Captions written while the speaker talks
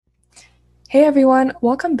Hey everyone,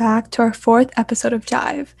 welcome back to our fourth episode of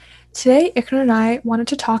Jive. Today, Iknoor and I wanted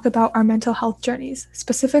to talk about our mental health journeys,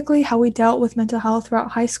 specifically how we dealt with mental health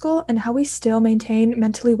throughout high school and how we still maintain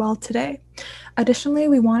mentally well today. Additionally,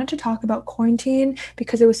 we wanted to talk about quarantine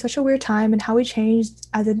because it was such a weird time and how we changed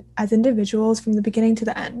as individuals from the beginning to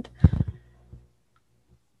the end.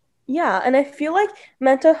 Yeah, and I feel like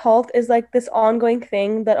mental health is like this ongoing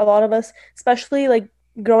thing that a lot of us, especially like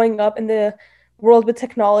growing up in the world with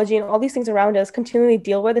technology and all these things around us, continually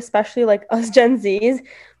deal with, especially like us Gen Zs.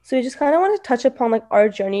 So we just kind of want to touch upon like our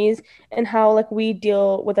journeys and how like we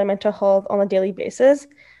deal with our mental health on a daily basis.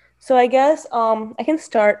 So I guess I can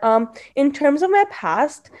start. In terms of my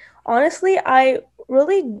past, honestly, I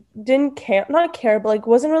really didn't care, not care, but like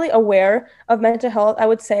wasn't really aware of mental health, I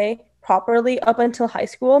would say, properly up until high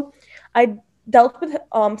school. I dealt with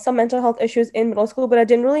some mental health issues in middle school, but I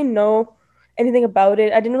didn't really know anything about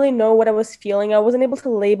it. I didn't really know what I was feeling. I wasn't able to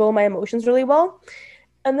label my emotions really well.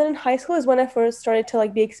 And then in high school is when I first started to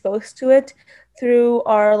like be exposed to it through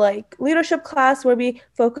our like leadership class where we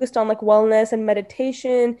focused on like wellness and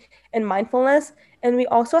meditation and mindfulness. And we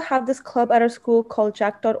also have this club at our school called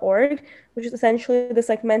jack.org, which is essentially this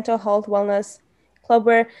like mental health wellness club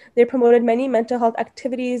where they promoted many mental health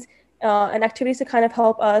activities and activities to kind of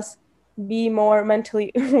help us be more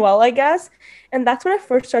mentally well, I guess. And that's when I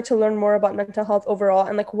first started to learn more about mental health overall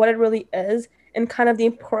and like what it really is and kind of the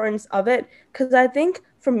importance of it. Because I think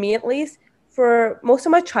for me at least, for most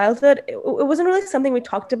of my childhood, it wasn't really something we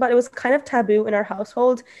talked about. It was kind of taboo in our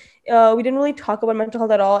household. We didn't really talk about mental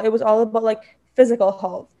health at all. It was all about like physical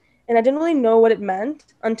health. And I didn't really know what it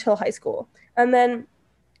meant until high school. And then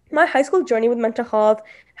my high school journey with mental health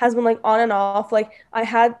has been like on and off. Like I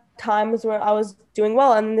had times where I was doing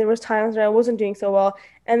well and there was times where I wasn't doing so well.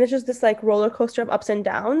 And it's just this like roller coaster of ups and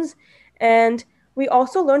downs. And we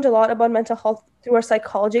also learned a lot about mental health through our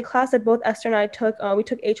psychology class that both Esther and I took. We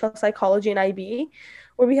took HL psychology and IB,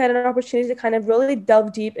 where we had an opportunity to kind of really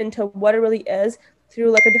delve deep into what it really is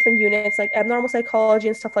through like a different units like abnormal psychology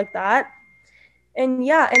and stuff like that. And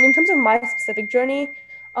yeah, and in terms of my specific journey,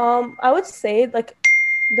 I would say like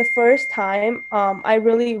the first time I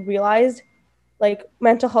really realized like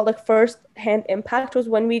mental health, like first hand impact was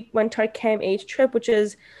when we went to our Cam H trip, which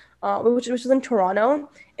was in Toronto,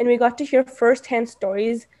 and we got to hear firsthand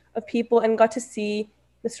stories of people and got to see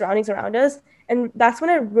the surroundings around us, and that's when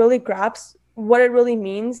I really grasps what it really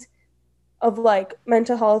means of like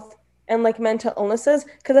mental health and like mental illnesses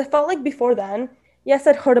because I felt like before then, yes,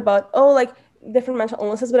 I'd heard about like different mental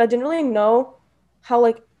illnesses, but I didn't really know how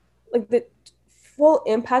like the full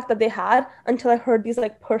impact that they had until I heard these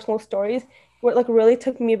like personal stories where it like really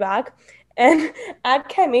took me back. And at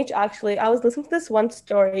CAMH actually, I was listening to this one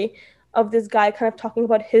story of this guy kind of talking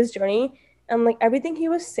about his journey and like everything he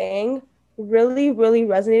was saying really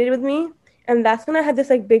resonated with me. And that's when I had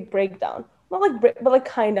this like big breakdown, not like but like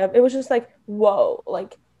kind of, it was just like whoa,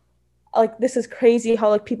 like this is crazy how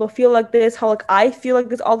like people feel like this, how like I feel like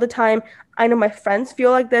this all the time. I know my friends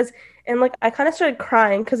feel like this, and like I kind of started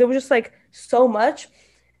crying because it was just like so much,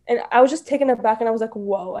 and I was just taken aback and I was like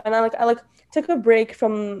whoa. And I took a break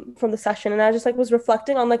from the session and I just like was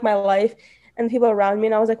reflecting on like my life and the people around me,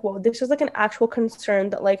 and I was like whoa, this is like an actual concern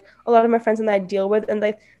that like a lot of my friends and I deal with, and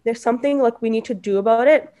like there's something like we need to do about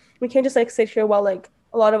it. We can't just like sit here while like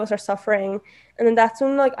a lot of us are suffering. And then that's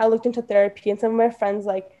when like I looked into therapy, and some of my friends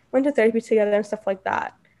like went to therapy together and stuff like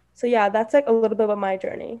that. So yeah, that's like a little bit about my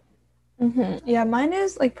journey. Yeah, mine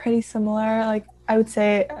is like pretty similar. Like I would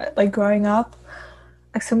say, like growing up,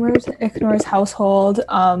 like similar to Iknoor's household.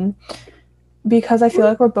 Because I feel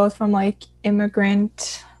like we're both from like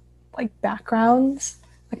immigrant like backgrounds.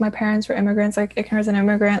 Like my parents were immigrants, like Iknoor's an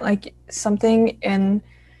immigrant, like something in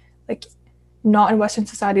like not in Western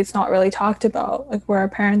society it's not really talked about, like where our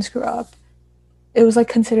parents grew up. It was like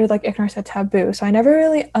considered like Iknoor said taboo. So I never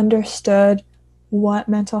really understood what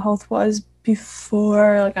mental health was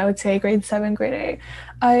before like I would say grade seven, grade eight.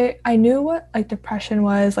 I knew what like depression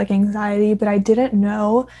was, like anxiety, but I didn't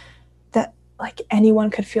know that like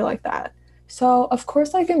anyone could feel like that. So of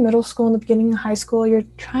course, like in middle school and the beginning of high school, you're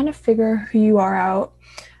trying to figure who you are out.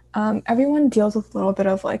 Everyone deals with a little bit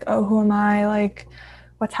of like, oh, who am I? Like,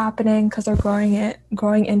 what's happening? Because they're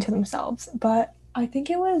growing into themselves. But I think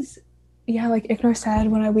it was, yeah, like Iknoor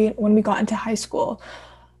said when we got into high school,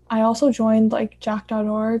 I also joined like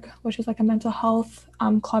Jack.org, which is like a mental health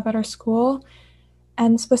club at our school,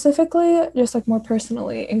 and specifically, just like more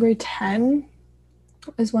personally, in grade 10,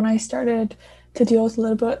 is when I started to deal with a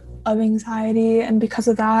little bit of anxiety. And because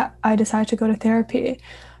of that, I decided to go to therapy,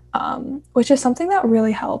 which is something that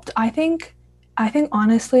really helped. I think I think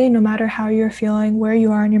honestly, no matter how you're feeling, where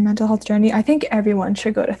you are in your mental health journey, I think everyone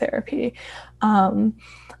should go to therapy. Um,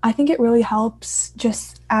 I think it really helps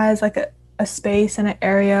just as like a space and an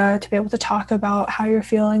area to be able to talk about how you're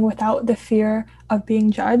feeling without the fear of being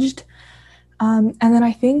judged. And then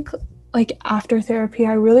I think like after therapy,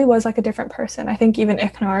 I really was like a different person. I think even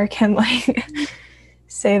Iknoor can like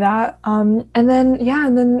say that. And then yeah,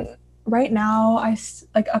 and then right now,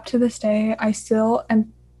 like up to this day, I still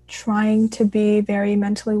am trying to be very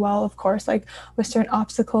mentally well. Of course, like with certain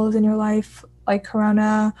obstacles in your life, like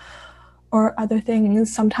Corona or other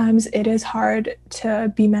things, sometimes it is hard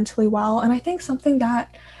to be mentally well. And I think something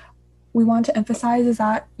that we want to emphasize is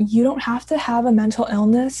that you don't have to have a mental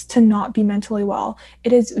illness to not be mentally well.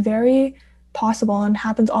 It is very possible and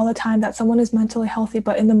happens all the time that someone is mentally healthy,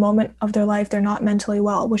 but in the moment of their life, they're not mentally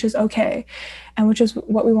well, which is okay, and which is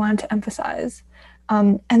what we wanted to emphasize.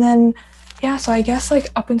 And then, yeah, so I guess like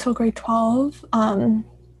up until grade 12,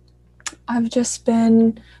 I've just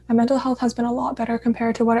been, my mental health has been a lot better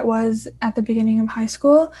compared to what it was at the beginning of high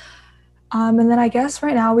school. And then I guess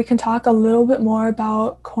right now we can talk a little bit more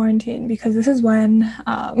about quarantine because this is when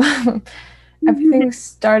everything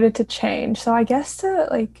started to change. So I guess to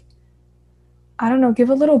like, I don't know, give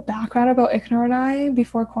a little background about Iknor and I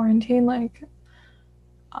before quarantine. Like,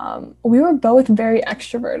 we were both very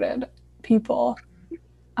extroverted people.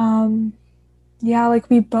 Um, yeah, like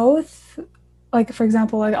we both, like for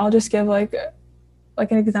example, like I'll just give like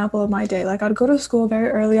an example of my day. Like I'd go to school very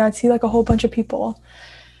early. I'd see like a whole bunch of people.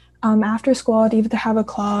 After school, I'd either have a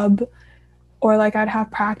club or like I'd have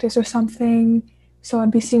practice or something. So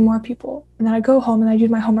I'd be seeing more people. And then I'd go home and I'd do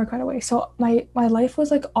my homework right away. So my life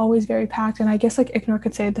was like always very packed. And I guess like Iknor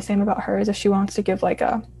could say the same about hers if she wants to give like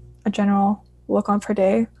a general look on her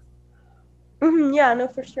day. Yeah, no,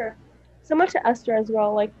 for sure. Similar to Esther as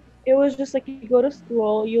well. Like it was just like you go to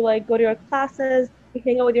school, you like go to your classes, you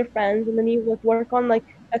hang out with your friends, and then you like work on like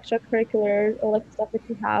extracurriculars or like stuff that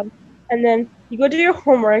you have, and then you go do your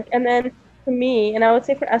homework. And then for me, and I would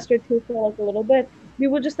say for Esther too, for like a little bit, we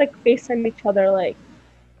would just like FaceTime each other like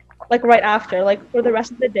right after, like for the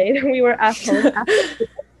rest of the day that we were at home after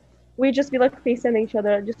we'd just be like FaceTiming each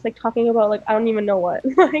other, just like talking about like I don't even know what.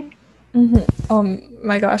 Like Oh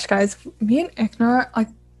my gosh, guys, me and Iknor like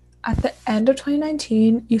at the end of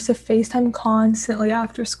 2019 used to FaceTime constantly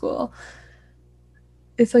after school.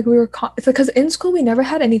 It's like it's like because in school we never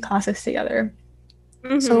had any classes together.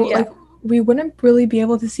 So yeah. like we wouldn't really be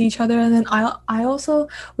able to see each other, and then I also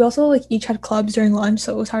we also like each had clubs during lunch,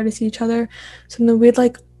 so it was hard to see each other. So then we'd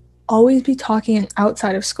like always be talking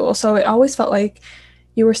outside of school, so it always felt like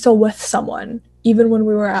you were still with someone even when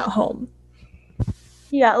we were at home.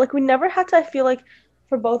 Yeah, like we never had to, I feel like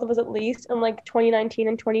for both of us at least in like 2019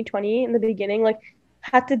 and 2020 in the beginning, like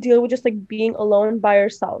had to deal with just like being alone by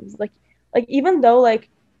ourselves. Like even though like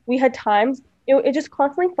we had times, it just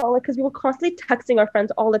constantly felt like because we were constantly texting our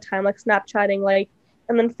friends all the time, like Snapchatting, like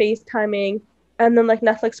and then FaceTiming and then like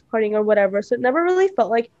Netflix partying or whatever. So it never really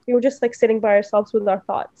felt like we were just like sitting by ourselves with our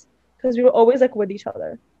thoughts because we were always like with each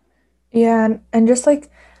other. Yeah, and just like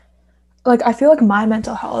I feel like my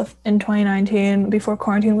mental health in 2019 before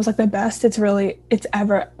quarantine was like the best it's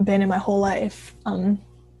ever been in my whole life.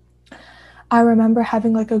 I remember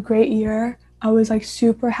having like a great year. I was like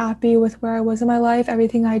super happy with where I was in my life,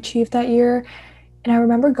 everything I achieved that year. And I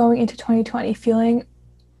remember going into 2020 feeling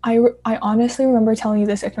I honestly remember telling you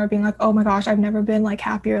this, Iknor, being like, oh my gosh, I've never been like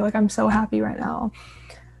happier. Like I'm so happy right now.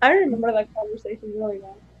 I remember that conversation really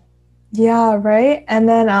well. Yeah, right.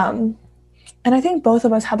 And I think both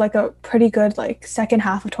of us had like a pretty good like second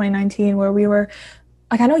half of 2019 where we were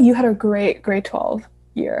like I know you had a great grade 12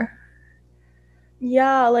 year.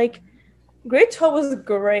 Yeah, like grade 12 was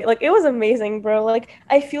great. Like it was amazing, bro. Like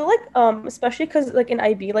I feel like especially because like in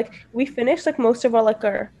IB, like we finished like most of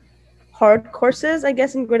our hard courses, I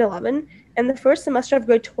guess, in grade 11. And the first semester of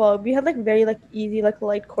grade 12, we had like very like easy like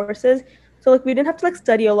light courses. So like we didn't have to like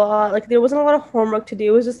study a lot. Like there wasn't a lot of homework to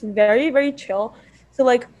do. It was just very very chill. So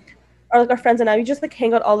like our friends and I, we just like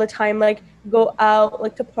hang out all the time, like go out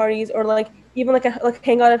like to parties or like even like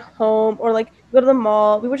hang out at home or like go to the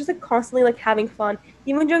mall. We were just like constantly like having fun.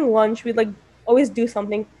 Even during lunch, we'd like always do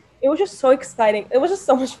something. It was just so exciting. It was just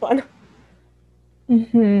so much fun.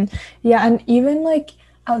 Yeah, and even like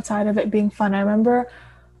outside of it being fun, I remember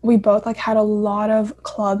we both like had a lot of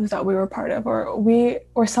clubs that we were part of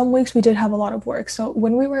or some weeks we did have a lot of work. So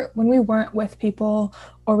when we weren't with people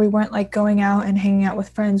or we weren't like going out and hanging out with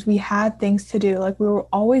friends, we had things to do. Like we were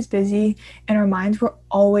always busy and our minds were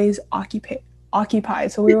always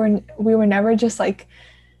occupied. So we were never just like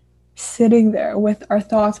sitting there with our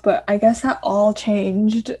thoughts, but I guess that all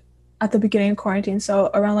changed at the beginning of quarantine, so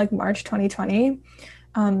around like March 2020.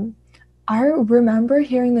 Um, I remember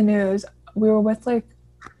hearing the news. We were with like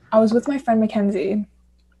I was with my friend Mackenzie, and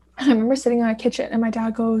I remember sitting in my kitchen, and my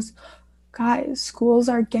dad goes, "Guys, schools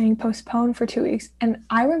are getting postponed for 2 weeks." And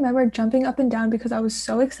I remember jumping up and down because I was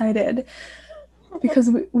so excited because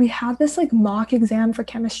we had this like mock exam for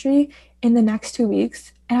chemistry in the next 2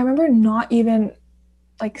 weeks, and I remember not even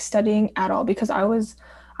like studying at all because I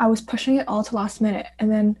was pushing it all to last minute.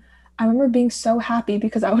 And then I remember being so happy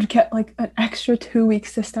because I would get like an extra 2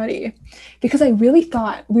 weeks to study because I really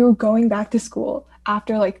thought we were going back to school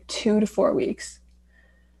after like 2 to 4 weeks.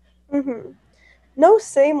 Hmm. No,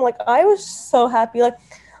 same. Like I was so happy. Like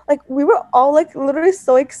we were all like literally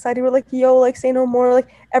so excited. We're like, yo, like say no more. Like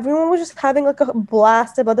everyone was just having like a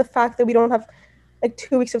blast about the fact that we don't have like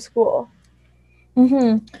 2 weeks of school.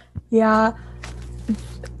 Mm-hmm. Yeah,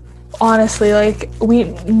 honestly, like we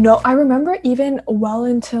know, I remember even well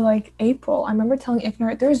into like April, I remember telling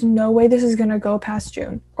Ignorant, there's no way this is going to go past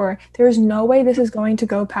June, or there's no way this is going to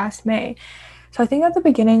go past May. So I think at the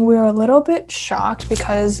beginning we were a little bit shocked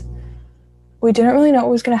because we didn't really know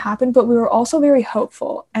what was going to happen, but we were also very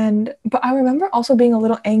hopeful. And but I remember also being a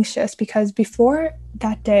little anxious because before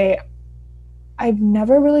that day, I've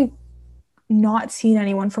never really not seen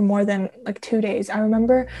anyone for more than like 2 days. I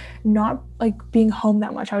remember not like being home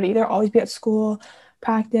that much. I would either always be at school,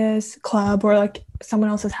 practice, club, or like someone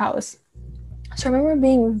else's house. So I remember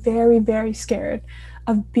being very, very scared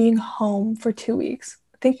of being home for 2 weeks.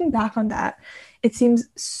 Thinking back on that, it seems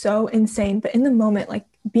so insane. But in the moment, like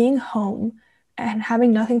being home and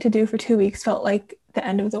having nothing to do for 2 weeks felt like the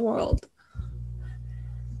end of the world.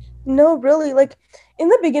 No, really, like in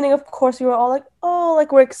the beginning, of course, we were all like, oh,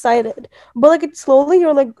 like we're excited. But like it slowly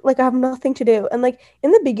you're like I have nothing to do. And like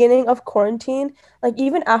in the beginning of quarantine, like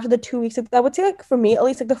even after the 2 weeks, like, I would say like for me, at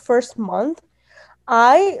least like the first month,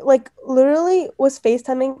 I like literally was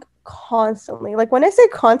FaceTiming constantly. Like when I say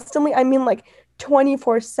constantly, I mean like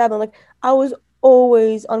 24/7. Like I was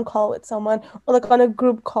always on call with someone or like on a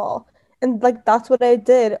group call. And like that's what I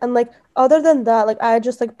did. And like other than that, like I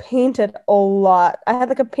just like painted a lot. I had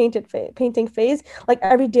like a painting phase. Like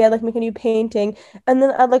every day I'd like make a new painting and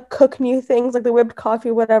then I'd like cook new things like the whipped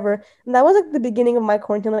coffee, whatever. And that was like the beginning of my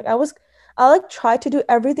quarantine. I like tried to do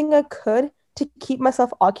everything I could to keep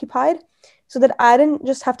myself occupied so that I didn't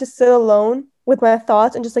just have to sit alone with my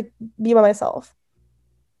thoughts and just like be by myself.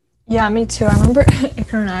 Yeah, me too. I remember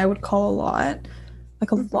Iker and I would call a lot,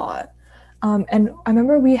 like a Mhm. lot. And I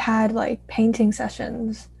remember we had like painting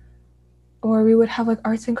sessions, or we would have like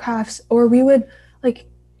arts and crafts, or we would like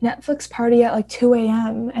Netflix party at like 2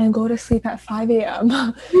 a.m. and go to sleep at 5 a.m.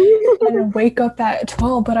 and wake up at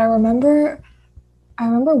 12. But I remember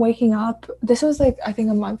waking up. This was like I think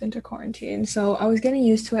a month into quarantine, so I was getting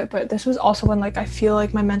used to it. But this was also when like I feel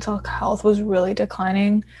like my mental health was really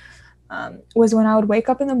declining. Was when I would wake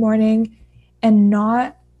up in the morning and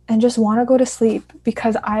not and just want to go to sleep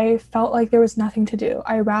because I felt like there was nothing to do.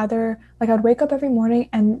 I rather like I'd wake up every morning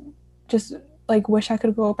and just like wish I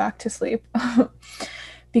could go back to sleep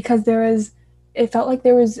because it felt like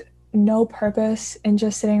there was no purpose in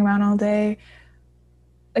just sitting around all day.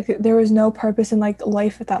 Like there was no purpose in like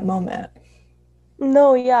life at that moment.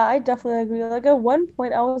 No, yeah, I definitely agree. Like at one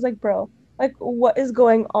point I was like, bro, like what is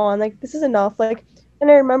going on? Like this is enough. Like and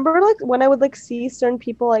I remember like when I would like see certain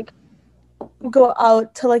people like go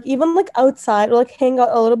out to like even like outside or like hang out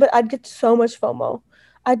a little bit, I'd get so much FOMO.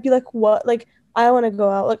 I'd be like, what? Like I want to go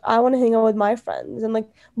out. Like I want to hang out with my friends and like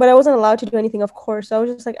but I wasn't allowed to do anything, of course. So I was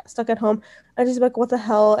just like stuck at home. I just like what the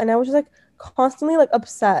hell? And I was just like constantly like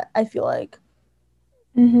upset, I feel like.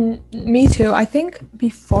 Me too. I think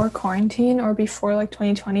before quarantine or before like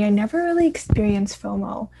 2020, I never really experienced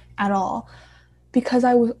FOMO at all because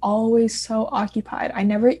I was always so occupied. I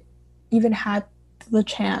never even had the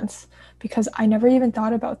chance because I never even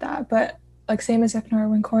thought about that. But like same as Iknoor,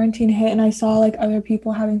 when quarantine hit and I saw like other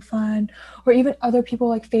people having fun or even other people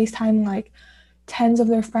like FaceTime like tens of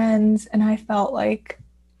their friends, and I felt like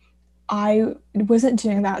I wasn't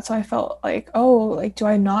doing that. So I felt like, oh, like, do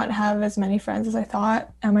I not have as many friends as I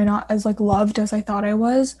thought? Am I not as like loved as I thought I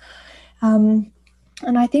was? Um,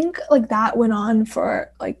 and I think like that went on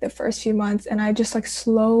for like the first few months. And I just like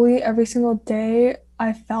slowly every single day,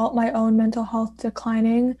 I felt my own mental health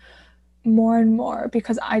declining more and more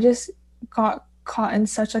because I just got caught in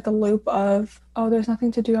such like a loop of, oh, there's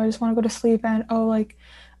nothing to do. I just want to go to sleep. And oh, like,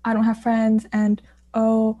 I don't have friends. And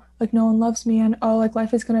oh, like, no one loves me. And oh, like,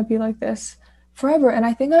 life is going to be like this forever. And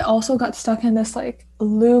I think I also got stuck in this like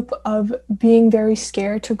loop of being very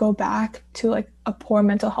scared to go back to like a poor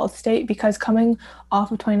mental health state because coming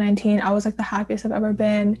off of 2019, I was like the happiest I've ever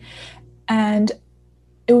been. And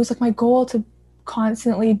it was like my goal to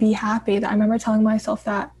constantly be happy. That I remember telling myself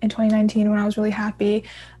that in 2019 when I was really happy,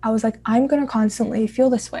 I was like, I'm gonna constantly feel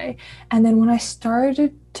this way. And then when I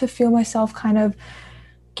started to feel myself kind of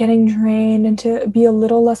getting drained and to be a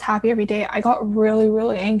little less happy every day, I got really,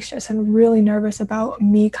 really anxious and really nervous about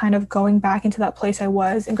me kind of going back into that place I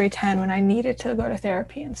was in grade 10 when I needed to go to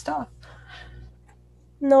therapy and stuff.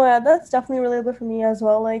 No, yeah, that's definitely relatable for me as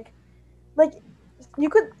well. Like you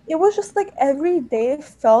could it was just like every day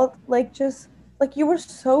felt like just like you were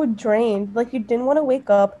so drained, like you didn't want to wake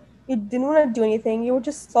up, you didn't want to do anything, you were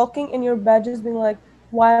just sulking in your bed just being like,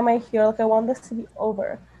 why am I here, like I want this to be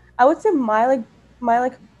over. I would say my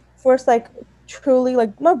first like truly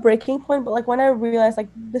like not breaking point, but like when I realized like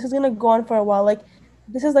this is gonna go on for a while, like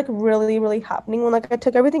this is like really really happening, when like I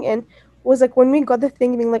took everything in, was like when we got the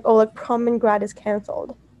thing being like, oh, like prom and grad is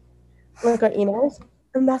canceled, like our emails.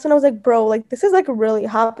 And that's when I was like, bro, like this is like really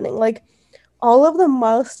happening. Like all of the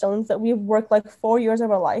milestones that we've worked like 4 years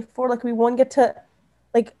of our life for, like we won't get to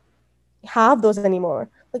like have those anymore.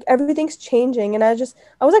 Like everything's changing. And I was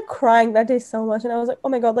like crying that day so much. And I was like, oh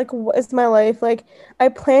my God, like what is my life? Like I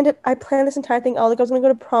planned this entire thing out. Like I was gonna go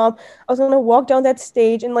to prom. I was gonna walk down that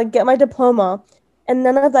stage and like get my diploma. And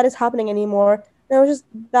none of that is happening anymore. And I was just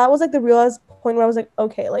that was like the realized point where I was like,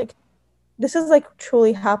 okay, like this is like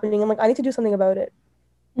truly happening. And like I need to do something about it.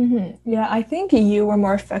 Yeah, I think you were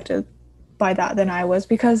more affected by that than I was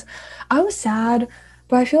because I was sad,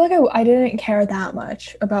 but I feel like I didn't care that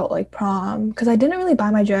much about like prom because I didn't really buy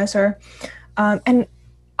my dress or and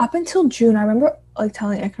up until June, I remember like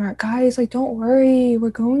telling Iknoor, guys, like don't worry, we're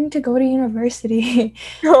going to go to university.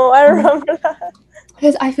 No, I remember that.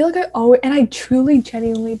 Because I feel like I always and I truly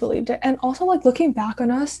genuinely believed it. And also like looking back on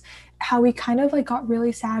us, how we kind of like got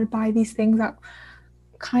really sad by these things that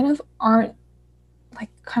kind of aren't like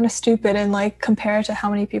kind of stupid and like compared to how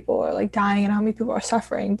many people are like dying and how many people are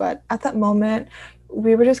suffering. But at that moment,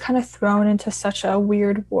 we were just kind of thrown into such a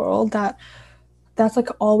weird world that that's like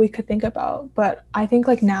all we could think about. But I think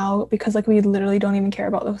like now, because like we literally don't even care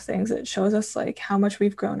about those things, it shows us like how much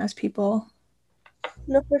we've grown as people.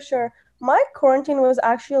 No, for sure. My quarantine was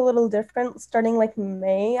actually a little different starting like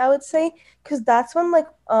May, I would say, because that's when like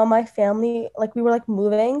my family like we were like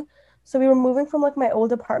moving. So we were moving from like my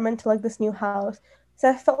old apartment to like this new house. So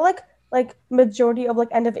I felt like majority of like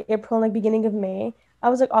end of April and like beginning of May, I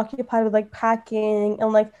was like occupied with like packing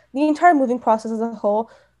and like the entire moving process as a whole.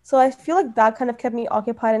 So I feel like that kind of kept me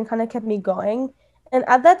occupied and kind of kept me going. And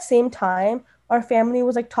at that same time, our family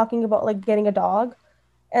was like talking about like getting a dog.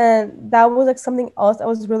 And that was like something else I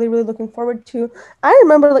was really, really looking forward to. I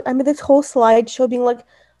remember like I made this whole slideshow being like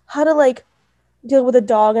how to like deal with a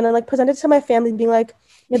dog, and then like presented to my family being like,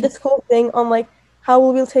 yeah, this whole thing on like how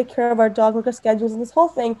will we take care of our dog, like our schedules and this whole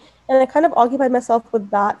thing. And I kind of occupied myself with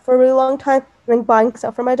that for a really long time, like buying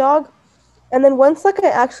stuff for my dog. And then once like I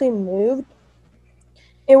actually moved,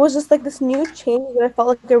 it was just like this new change that I felt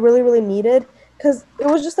like I really, really needed, because it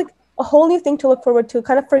was just like a whole new thing to look forward to,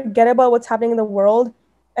 kind of forget about what's happening in the world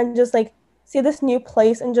and just like see this new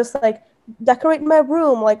place and just like decorate my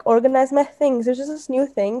room, like organize my things. There's just this new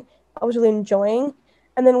thing I was really enjoying.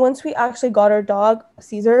 And then once we actually got our dog,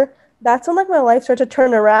 Caesar, that's when like my life started to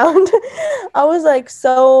turn around. I was like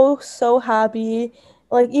so, so happy.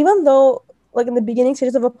 Like even though like in the beginning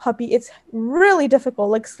stages of a puppy, it's really difficult,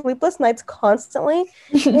 like sleepless nights constantly.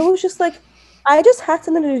 It was just like I just had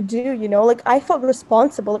something to do, you know? Like I felt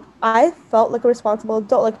responsible. Like I felt like a responsible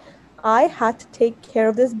adult. Like I had to take care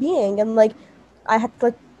of this being, and like I had to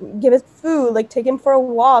like give it food, like take him for a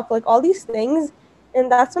walk, like all these things.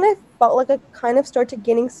 And that's when I felt like I kind of started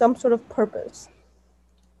gaining some sort of purpose.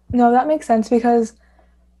 No, that makes sense because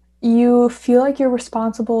you feel like you're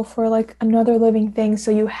responsible for like another living thing, so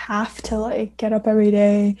you have to like get up every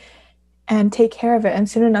day and take care of it, and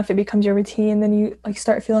soon enough it becomes your routine, then you like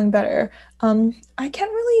start feeling better. I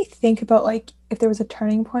can't really think about like if there was a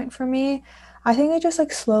turning point for me. I think it just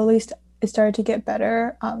like slowly it started to get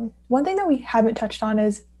better. One thing that we haven't touched on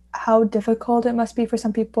is how difficult it must be for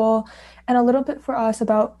some people and a little bit for us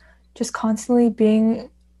about just constantly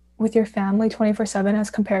being with your family 24/7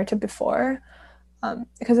 as compared to before.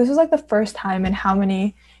 Because this was like the first time in how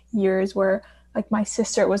many years where like my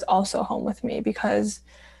sister was also home with me because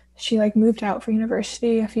she like moved out for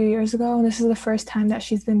university a few years ago, and this is the first time that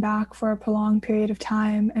she's been back for a prolonged period of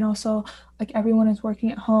time, and also like everyone is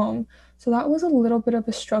working at home, so that was a little bit of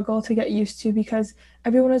a struggle to get used to because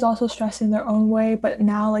everyone is also stressed in their own way, but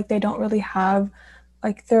now like they don't really have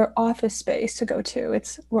like their office space to go to.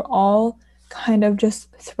 It's we're all kind of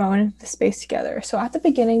just thrown into the space together, so at the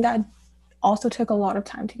beginning that also took a lot of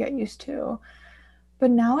time to get used to.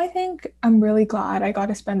 But now I think I'm really glad I got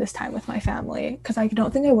to spend this time with my family because I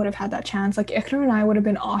don't think I would have had that chance. Like Iknor and I would have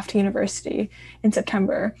been off to university in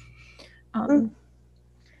September. Mm. Um,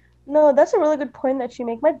 No, that's a really good point that you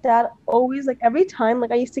make. My dad always like every time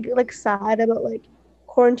like I used to get like sad about like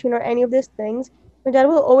quarantine or any of these things, my dad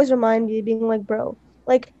will always remind me being like, bro,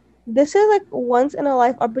 like this is like once in a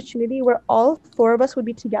life opportunity where all four of us would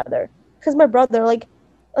be together. Because my brother, like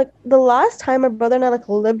the last time my brother and I like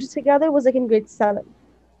lived together was like in grade seven,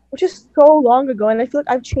 which is so long ago. And I feel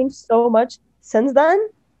like I've changed so much since then,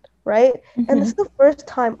 right? And this mhm, is the first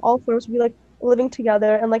time all four of us will be like living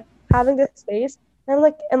together and like having this space. And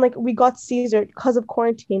we got Caesar because of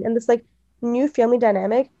quarantine and this like new family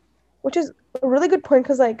dynamic, which is a really good point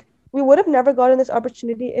because like we would have never gotten this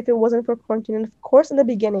opportunity if it wasn't for quarantine. And of course, in the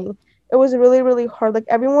beginning, it was really, really hard. Like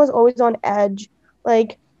everyone was always on edge.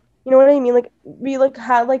 Like, you know what I mean? Like we like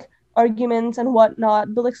had like arguments and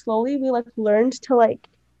whatnot, but like slowly we like learned to like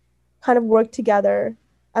kind of work together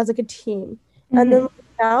as like a team. And then mhm. like,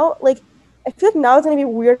 now, like I feel like now it's gonna be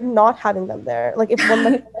weird not having them there. Like if one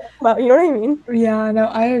like come out, you know what I mean? Yeah, no,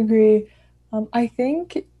 I agree. I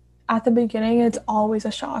think at the beginning it's always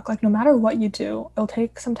a shock. Like no matter what you do, it'll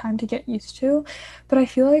take some time to get used to. But I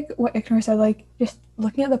feel like what Iknor said, like just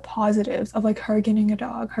looking at the positives of like her getting a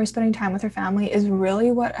dog, her spending time with her family is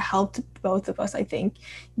really what helped both of us, I think,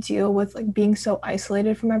 deal with like being so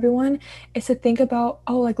isolated from everyone. Is to think about,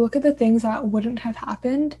 oh, like look at the things that wouldn't have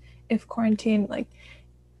happened if quarantine like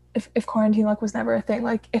if quarantine like was never a thing.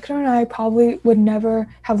 Like Ikra and I probably would never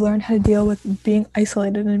have learned how to deal with being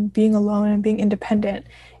isolated and being alone and being independent.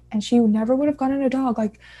 And she never would have gotten a dog.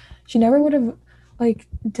 Like she never would have like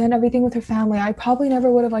done everything with her family. I probably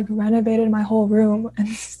never would have like renovated my whole room and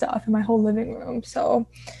stuff in my whole living room. So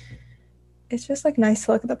it's just like nice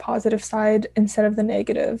to look at the positive side instead of the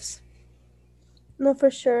negatives. No,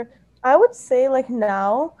 for sure. I would say like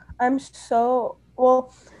now I'm so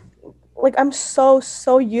well like I'm so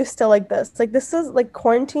used to like this. Like this is like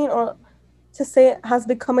quarantine or to say it has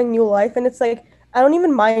become a new life and it's like I don't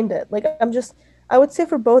even mind it. Like I would say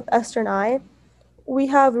for both Esther and I, we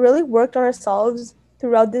have really worked on ourselves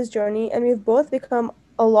throughout this journey and we've both become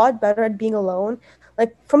a lot better at being alone.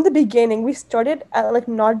 Like from the beginning, we started at like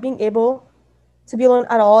not being able to be alone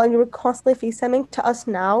at all and we were constantly FaceTiming to us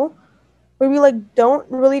now where we like don't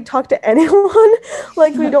really talk to anyone.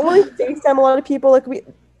 Like we don't really FaceTime a lot of people. Like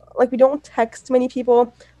we don't text many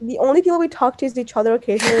people. The only people we talk to is each other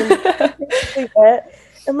occasionally and that's basically it.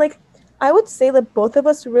 And like I would say that both of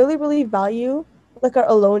us really, really value like our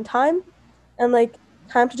alone time and like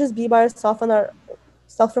time to just be by ourselves and our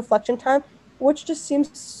self-reflection time, which just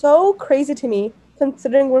seems so crazy to me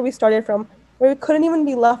considering where we started from, where we couldn't even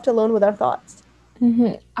be left alone with our thoughts.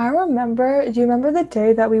 I remember, do you remember the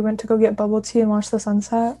day that we went to go get bubble tea and watch the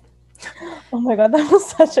sunset? Oh my God, that was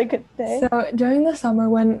such a good day. So during the summer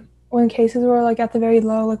when cases were like at the very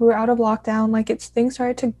low, like we were out of lockdown, like it's things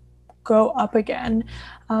started to go up again,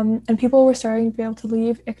 and people were starting to be able to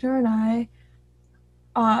leave. Iknor and I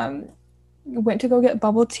um, went to go get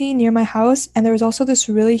bubble tea near my house, and there was also this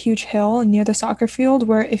really huge hill near the soccer field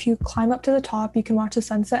where if you climb up to the top, you can watch the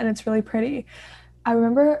sunset, and it's really pretty. I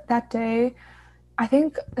remember that day. I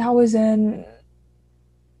think that was in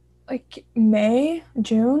like May,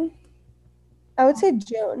 June. I would say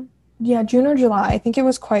June. Yeah, June or July. I think it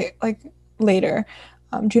was quite like later,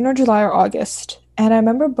 June or July or August. And I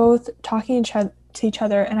remember both talking to each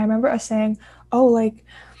other, and I remember us saying, "Oh, like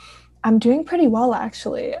I'm doing pretty well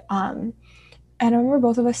actually." And I remember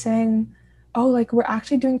both of us saying, "Oh, like we're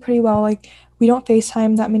actually doing pretty well. Like we don't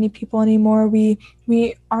FaceTime that many people anymore. We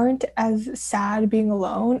aren't as sad being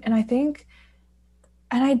alone." And I think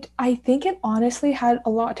it honestly had a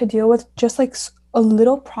lot to deal with just like a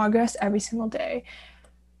little progress every single day,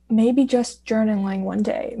 maybe just journaling one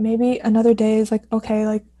day. Maybe another day is like, okay,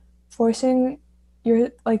 like forcing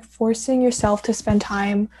forcing yourself to spend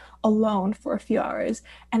time alone for a few hours.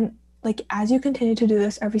 And like as you continue to do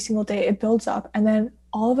this every single day, it builds up and then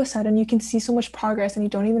all of a sudden you can see so much progress and you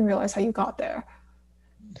don't even realize how you got there.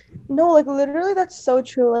 No, like literally, that's so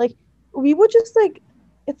true. Like we would just like,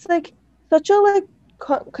 it's like such a like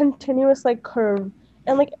continuous like curve,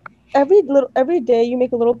 and like every day you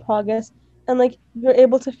make a little progress, and like you're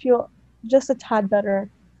able to feel just a tad better,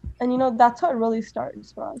 and you know that's how it really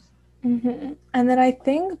starts for us. And then I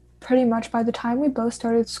think pretty much by the time we both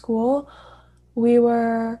started school, we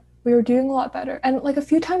were doing a lot better. And like a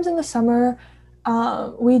few times in the summer,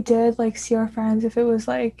 we did like see our friends if it was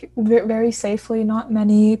like very safely, not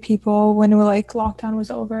many people when we like lockdown was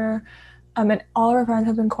over. And all of our friends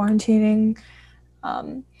have been quarantining.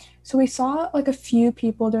 Um, So we saw like a few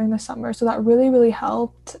people during the summer, so that really really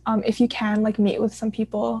helped. If you can like meet with some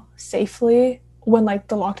people safely when like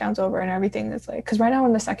the lockdown's over and everything is like, because right now we're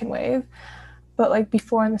in the second wave, but like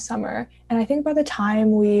before in the summer. And I think by the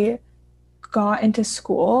time we got into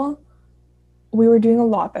school, we were doing a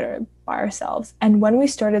lot better by ourselves. And when we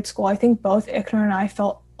started school, I think both Iknor and I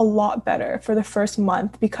felt a lot better for the first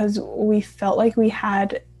month because we felt like we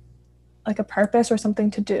had like a purpose or something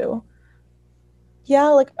to do. Yeah,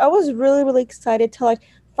 like I was really, really excited to like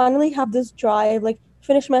finally have this drive, like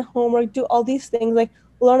finish my homework, do all these things, like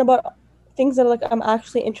learn about things that like I'm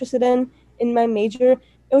actually interested in my major.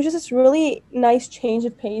 It was just this really nice change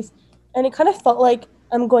of pace, and it kind of felt like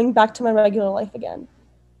I'm going back to my regular life again.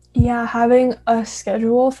 Yeah, having a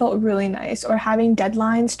schedule felt really nice, or having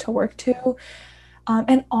deadlines to work to.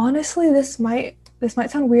 And honestly, this might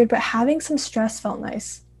sound weird, but having some stress felt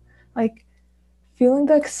nice. Like feeling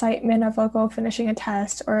the excitement of like oh finishing a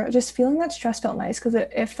test or just feeling that stress felt nice because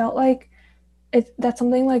it felt like that's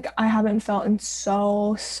something like I haven't felt in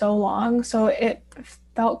so long. So it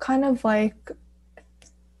felt kind of like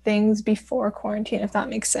things before quarantine, if that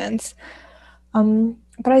makes sense.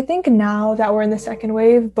 But I think now that we're in the second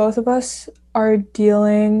wave, both of us are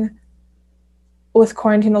dealing with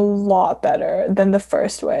quarantine a lot better than the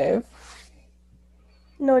first wave.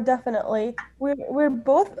 No, definitely. We're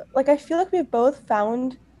both like I feel like we've both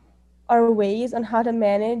found our ways on how to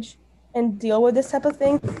manage and deal with this type of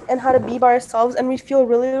thing and how to be by ourselves, and we feel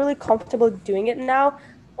really really comfortable doing it now.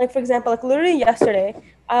 Like for example, like literally yesterday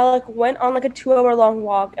I like went on like a 2 hour long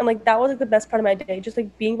walk, and like that was like the best part of my day, just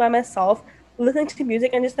like being by myself, listening to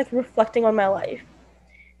music and just like reflecting on my life.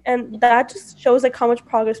 And that just shows like how much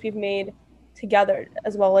progress we've made together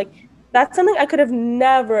as well. Like that's something I could have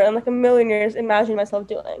never in like a million years imagined myself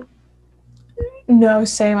doing. No,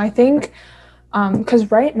 same. I think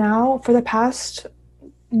because right now for the past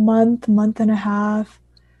month and a half,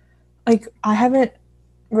 like I haven't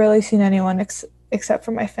really seen anyone except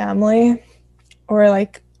for my family or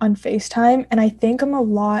like on FaceTime. And I think I'm a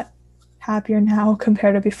lot happier now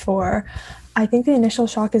compared to before. I think the initial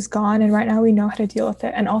shock is gone, and right now we know how to deal with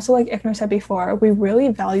it. And also, like Iknor said before, we really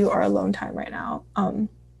value our alone time right now.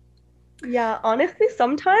 Yeah, honestly,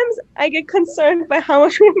 sometimes I get concerned by how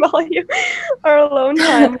much we value our alone time.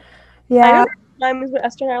 I know Yeah, there are times when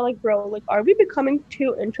Esther and I are like, bro, like, are we becoming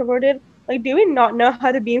too introverted? Like, do we not know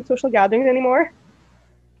how to be in social gatherings anymore?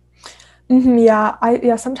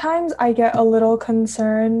 yeah, sometimes I get a little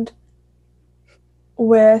concerned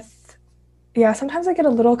with sometimes I get a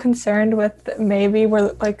little concerned with maybe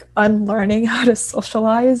we're like unlearning how to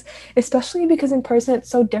socialize, especially because in person it's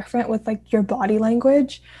so different with like your body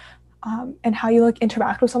language, and how you like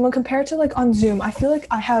interact with someone compared to like on Zoom. I feel like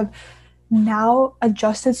I have now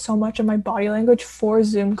adjusted so much of my body language for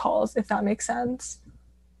Zoom calls, if that makes sense.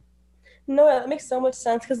 No, that makes so much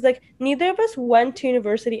sense because like neither of us went to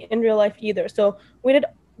university in real life either. So we did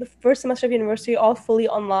the first semester of university all fully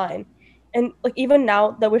online. And like even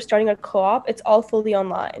now that we're starting a co-op, it's all fully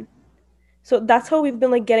online. So that's how we've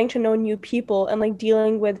been like getting to know new people and like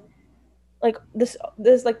dealing with like this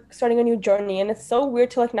like starting a new journey. And it's so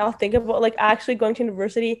weird to like now think about like actually going to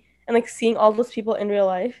university and like seeing all those people in real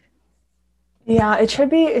life. Yeah, it should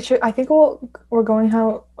be. It should. I think we're going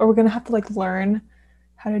how or we're gonna have to like learn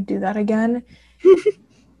how to do that again,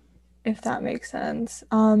 if that makes sense.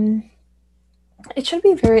 It should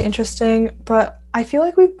be very interesting, but I feel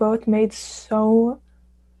like we've both made so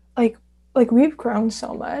like we've grown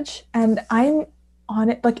so much, and I'm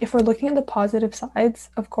on it. Like if we're looking at the positive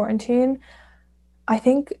sides of quarantine, I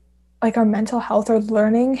think like our mental health or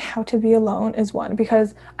learning how to be alone is one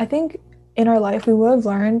because I think in our life we would have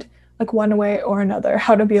learned like one way or another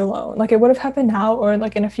how to be alone. Like it would have happened now or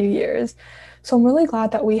like in a few years. So I'm really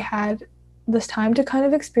glad that we had this time to kind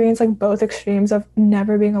of experience like both extremes of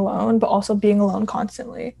never being alone but also being alone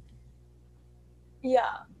constantly. Yeah,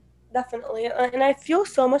 definitely. And I feel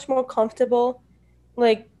so much more comfortable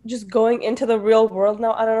like just going into the real world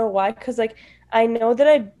now. I don't know why, because like I know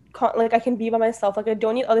that like I can be by myself. Like I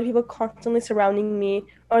don't need other people constantly surrounding me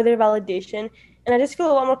or their validation, and I just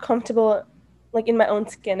feel a lot more comfortable like in my own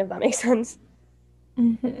skin, if that makes sense.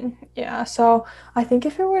 Yeah, so I think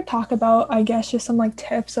if we were to talk about, I guess, just some like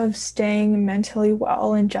tips of staying mentally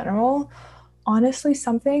well in general, honestly,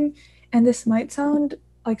 something, and this might sound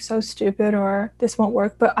like so stupid or this won't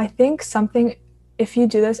work, but I think something, if you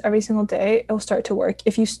do this every single day, it'll start to work.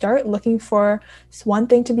 If you start looking for one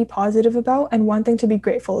thing to be positive about and one thing to be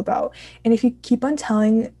grateful about, and if you keep on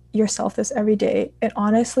telling yourself this every day, it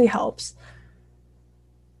honestly helps.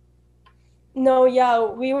 No, yeah,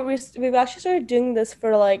 we've actually started doing this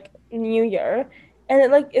for like New Year,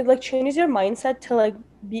 and it changes your mindset to like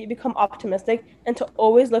become optimistic and to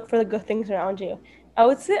always look for the good things around you. I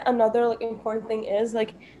would say another like important thing is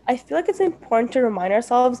like I feel like it's important to remind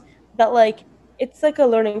ourselves that like it's like a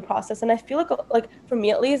learning process, and I feel like for me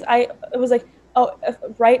at least, I it was like, oh, if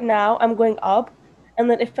right now I'm going up, and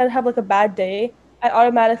then if I have like a bad day, I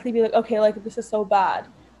automatically be like, okay, like this is so bad.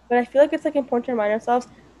 But I feel like it's like important to remind ourselves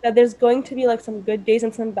that there's going to be like some good days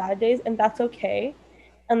and some bad days, and that's okay.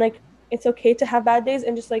 And like it's okay to have bad days,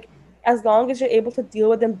 and just like as long as you're able to deal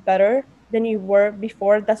with them better than you were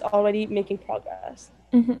before, that's already making progress.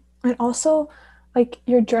 Hmm. And also, like,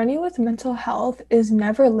 your journey with mental health is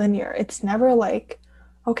never linear. It's never like,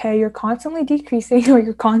 okay, you're constantly decreasing or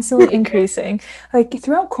you're constantly increasing. Like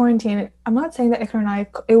throughout quarantine, I'm not saying that Ikra and I,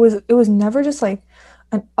 it was never just like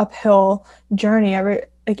an uphill journey. Ever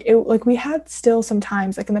like it like we had still some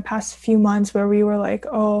times like in the past few months where we were like,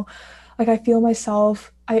 oh, like I feel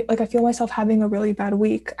myself having a really bad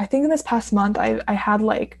week. I think in this past month I had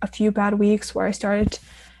like a few bad weeks where I started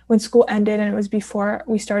when school ended and it was before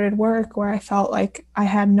we started work where I felt like I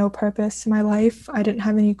had no purpose in my life. I didn't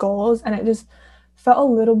have any goals and it just felt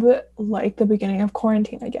a little bit like the beginning of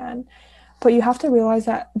quarantine again. But you have to realize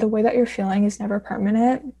that the way that you're feeling is never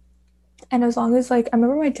permanent. And as long as like I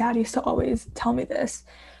remember my dad used to always tell me this,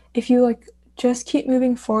 if you like just keep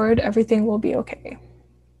moving forward, everything will be okay.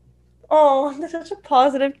 Oh, that's such a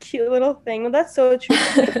positive, cute little thing. That's so true.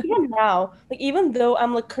 Like even now, like even though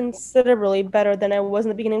I'm like considerably better than I was in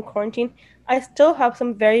the beginning of quarantine, I still have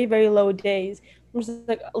some very, very low days. I'm just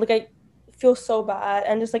like I feel so bad,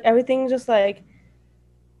 and just like everything's just like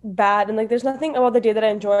bad, and like there's nothing about the day that I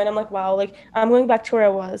enjoy, and I'm like, wow, like I'm going back to where I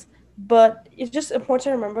was. But it's just important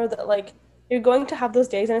to remember that like you're going to have those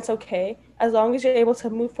days, and it's okay as long as you're able to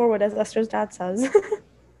move forward, as Esther's dad says.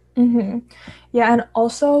 Mm-hmm. Yeah, and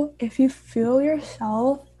also if you feel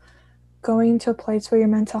yourself going to a place where your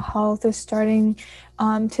mental health is starting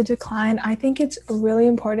to decline, I think it's really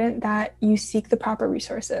important that you seek the proper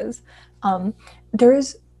resources. Um,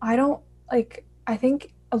 there's, I don't like, I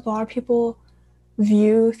think a lot of people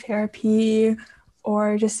view therapy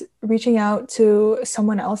or just reaching out to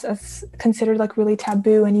someone else as considered like really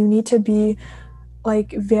taboo, and you need to be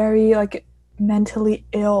like very like mentally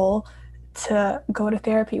ill to go to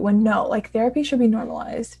therapy when no, like therapy should be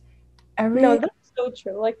normalized. No, Every that's so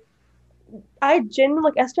true. Like I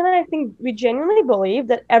genuinely like Esther and I think we genuinely believe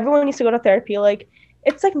that everyone needs to go to therapy. Like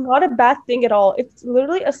it's like not a bad thing at all. It's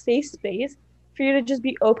literally a safe space for you to just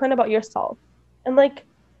be open about yourself. And like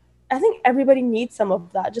I think everybody needs some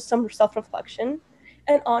of that, just some self-reflection.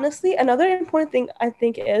 And honestly, another important thing I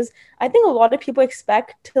think is I think a lot of people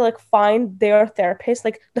expect to like find their therapist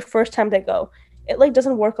like the first time they go. It like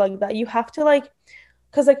doesn't work like that. You have to like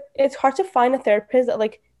because like it's hard to find a therapist that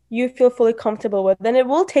like you feel fully comfortable with. Then it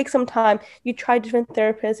will take some time. You try different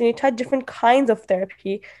therapists and you try different kinds of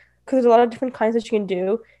therapy because there's a lot of different kinds that you can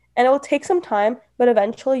do. And it will take some time, but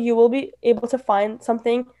eventually you will be able to find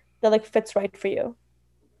something that like fits right for you.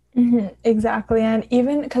 Exactly. And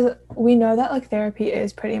even because we know that like therapy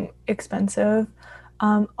is pretty expensive,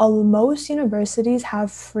 most universities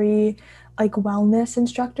have free like wellness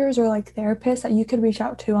instructors or like therapists that you could reach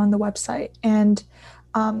out to on the website. And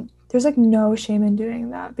there's like no shame in doing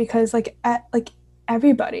that because like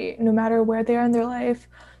everybody, no matter where they are in their life,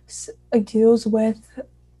 like deals with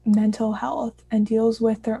mental health and deals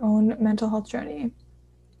with their own mental health journey.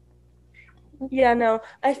 Yeah, no.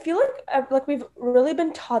 I feel like we've really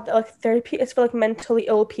been taught that like therapy is for like mentally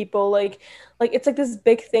ill people. Like it's like this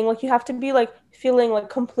big thing. Like you have to be like feeling like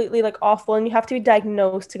completely like awful, and you have to be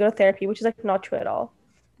diagnosed to go to therapy, which is like not true at all.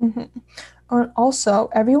 Hmm. And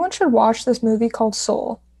also, everyone should watch this movie called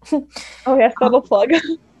Soul. Oh yeah, subtle plug.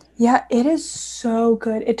 Yeah, it is so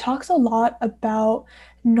good. It talks a lot about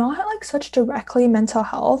not like such directly mental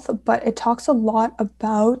health, but it talks a lot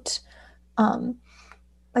about um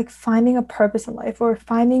like finding a purpose in life or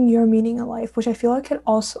finding your meaning in life, which I feel like could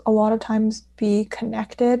also a lot of times be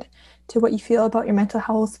connected to what you feel about your mental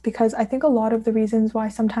health because I think a lot of the reasons why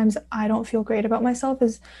sometimes I don't feel great about myself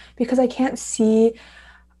is because I can't see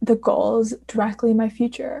the goals directly in my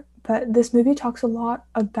future. But this movie talks a lot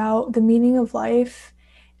about the meaning of life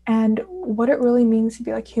and what it really means to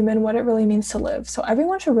be like human, what it really means to live. So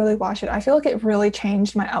everyone should really watch it. I feel like it really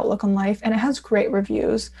changed my outlook on life and it has great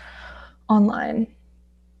reviews online.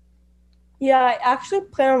 Yeah, I actually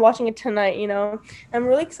plan on watching it tonight, I'm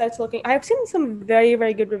really excited to looking. I've seen some very,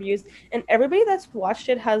 very good reviews, and everybody that's watched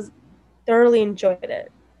it has thoroughly enjoyed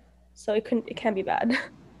it. So it can't be bad.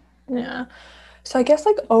 Yeah. So I guess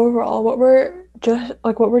like overall what we're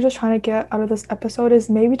just trying to get out of this episode is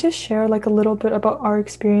maybe to share like a little bit about our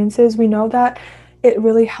experiences. We know that it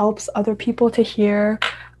really helps other people to hear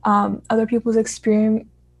other people's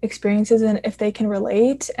experiences and if they can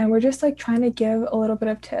relate. And we're just like trying to give a little bit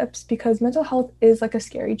of tips because mental health is like a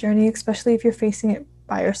scary journey, especially if you're facing it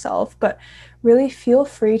by yourself. But really feel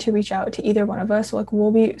free to reach out to either one of us. Like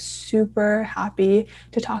we'll be super happy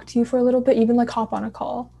to talk to you for a little bit, even like hop on a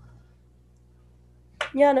call.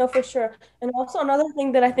 Yeah, no, for sure. And also another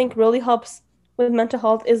thing that I think really helps with mental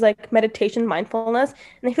health is like meditation, mindfulness.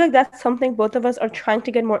 And I feel like that's something both of us are trying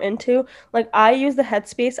to get more into. Like I use the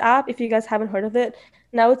Headspace app if you guys haven't heard of it.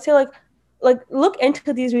 And I would say like look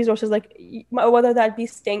into these resources like whether that be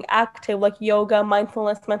staying active, like yoga,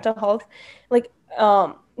 mindfulness, mental health. Like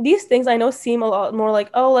these things I know seem a lot more like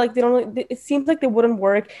oh like they don't really, it seems like they wouldn't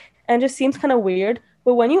work and just seems kind of weird.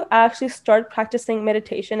 But when you actually start practicing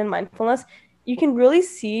meditation and mindfulness, you can really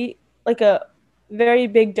see like a very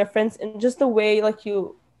big difference in just the way like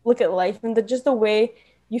you look at life and just the way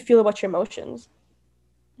you feel about your emotions.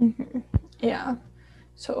 Mm-hmm. Yeah.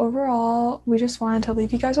 So overall, we just wanted to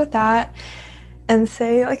leave you guys with that and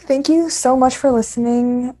say like thank you so much for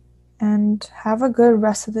listening and have a good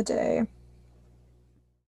rest of the day.